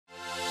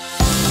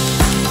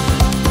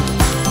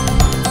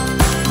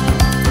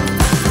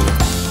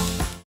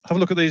have a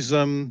look at these.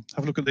 Have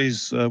a look at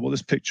these. What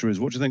this picture is.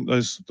 What do you think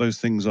those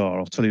things are?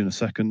 I'll tell you in a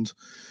second.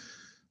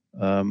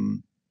 So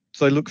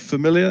they look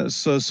familiar. It's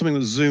something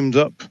that's zoomed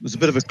up. There's a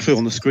bit of a clue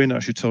on the screen that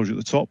actually tells you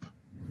at the top.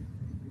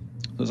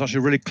 There's actually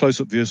a really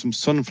close-up view of some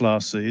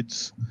sunflower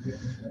seeds.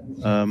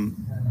 So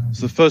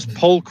the first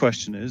poll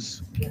question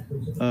is,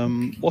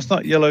 what's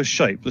that yellow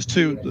shape? There's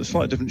two, a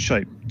slightly different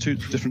shape, two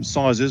different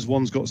sizes.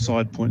 One's got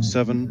side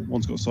 0.7,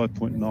 one's got side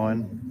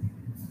 0.9.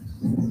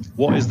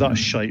 What is that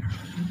shape?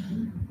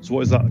 So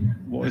what is that?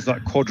 What is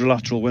that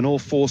quadrilateral when all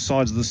four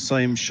sides are the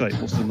same shape?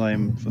 What's the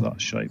name for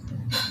that shape?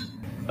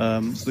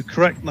 So the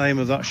correct name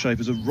of that shape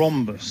is a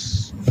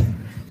rhombus.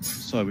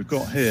 So we've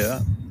got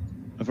here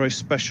a very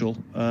special,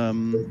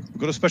 we've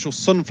got a special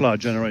sunflower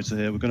generator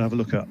here we're going to have a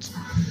look at.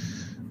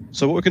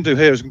 So what we can do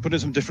here is we can put in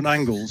some different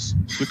angles.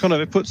 So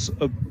it puts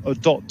a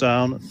dot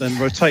down, then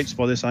rotates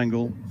by this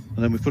angle,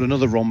 and then we put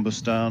another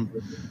rhombus down,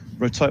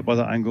 rotate by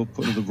that angle,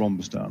 put another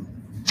rhombus down.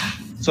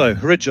 So,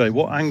 Harijay,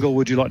 what angle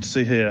would you like to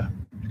see here?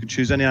 You can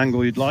choose any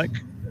angle you'd like.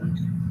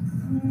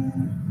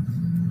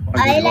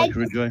 I like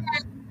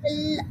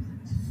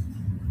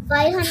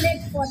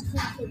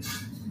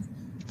 546.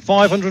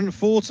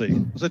 540?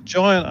 That's a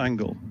giant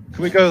angle.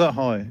 Can we go that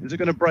high? Is it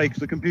going to break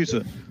the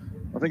computer?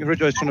 I think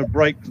Harijay is trying to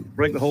break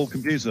the whole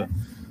computer.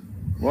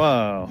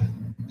 Wow.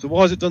 So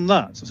why has it done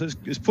that? So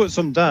it's put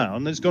some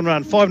down, it's gone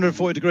around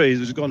 540 degrees,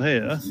 which has gone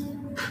here.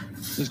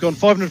 It's gone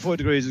 540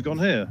 degrees, it's gone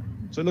here.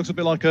 So it looks a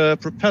bit like a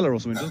propeller or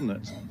something, doesn't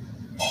it?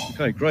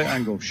 Okay, great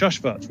angle.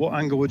 Shashvat, what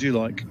angle would you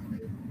like?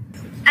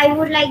 I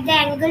would like the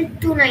angle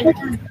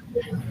 290.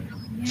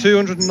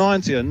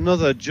 290,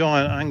 another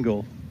giant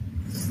angle.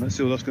 Let's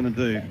see what that's going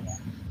to do.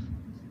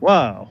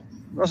 Wow,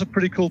 that's a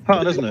pretty cool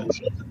pattern, isn't it?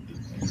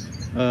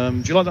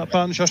 Do you like that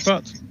pattern,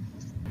 Shashvat?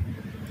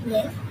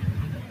 Yeah.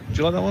 Do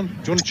you like that one? Do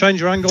you want to change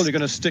your angle? Or you're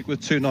going to stick with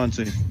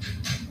 290.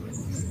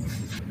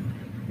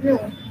 No.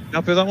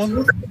 Happy with that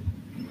one?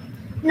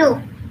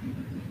 No.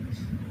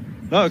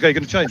 No, okay, you're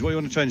going to change. What do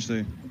you want to change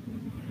to?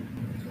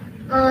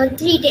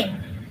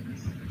 310.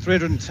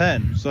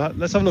 310. So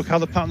let's have a look how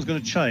the pattern's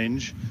going to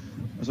change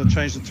as I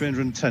change to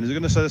 310. Is it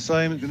going to stay the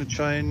same? Is it going to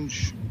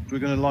change? Are we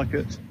going to like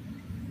it?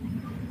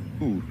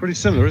 Ooh, pretty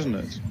similar, isn't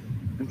it?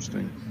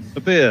 Interesting.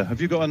 Abir,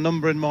 have you got a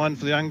number in mind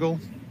for the angle?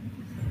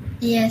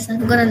 Yes,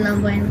 I've got a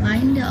number in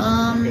mind.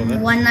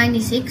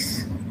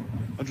 196.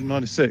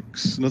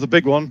 196. Another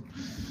big one.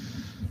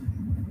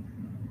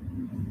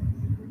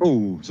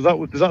 Oh, so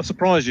does that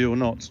surprise you or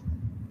not?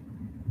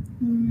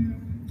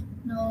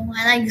 No,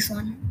 I like this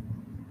one.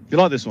 You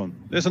like this one?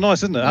 It's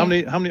nice, isn't it?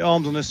 Yeah. How many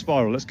arms on this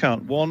spiral? Let's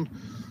count. 1,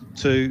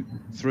 2,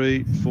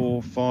 3,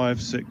 4,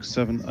 5, 6,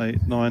 7,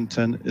 8, 9,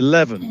 10,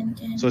 11.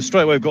 10. So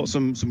straight away we've got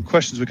some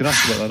questions we can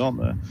ask about that, aren't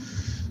there?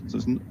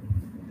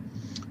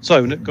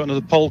 So we've got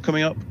another poll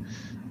coming up.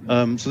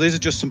 So these are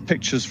just some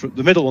pictures.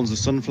 The middle one's the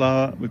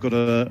sunflower. We've got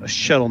a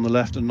shell on the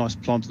left and a nice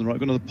plant on the right.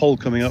 We've got another poll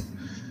coming up.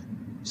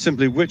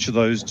 Simply, which of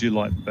those do you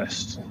like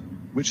best?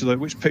 Which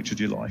picture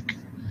do you like?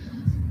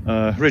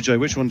 Harijay,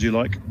 which one do you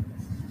like?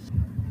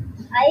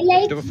 I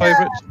like. Do you have a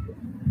favourite?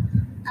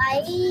 I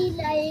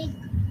like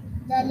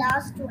the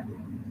last one.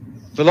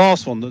 The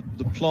last one, the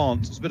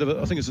plant. It's a bit of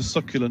I think it's a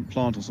succulent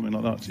plant or something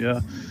like that.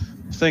 Yeah.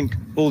 I think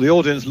all the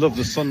audience love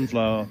the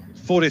sunflower.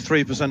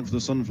 43% for the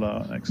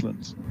sunflower.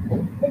 Excellent.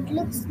 It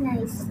looks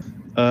nice.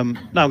 Now I'm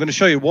going to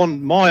show you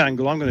my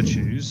angle I'm going to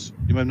choose.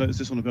 You may have noticed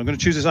this one. I'm going to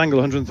choose this angle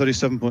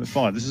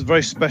 137.5. This is a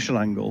very special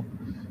angle.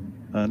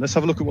 Let's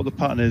have a look at what the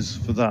pattern is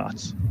for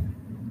that.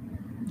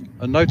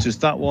 And notice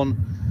that one,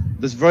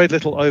 there's very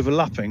little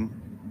overlapping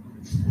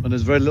and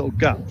there's very little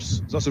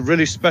gaps. So that's a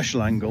really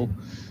special angle.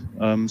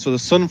 So the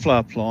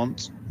sunflower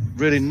plant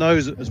really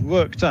has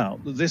worked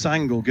out that this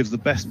angle gives the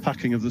best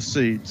packing of the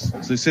seeds.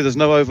 So you see there's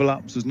no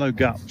overlaps, there's no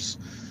gaps.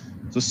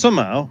 So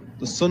somehow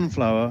the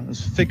sunflower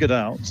has figured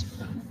out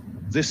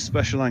this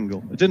special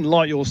angle. It didn't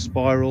like your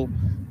spiral,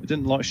 it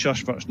didn't like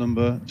Shashvat's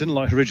number, it didn't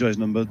like Harijay's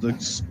number.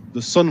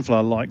 The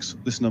sunflower likes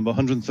this number,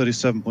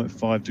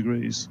 137.5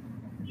 degrees.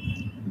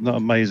 Isn't that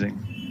amazing?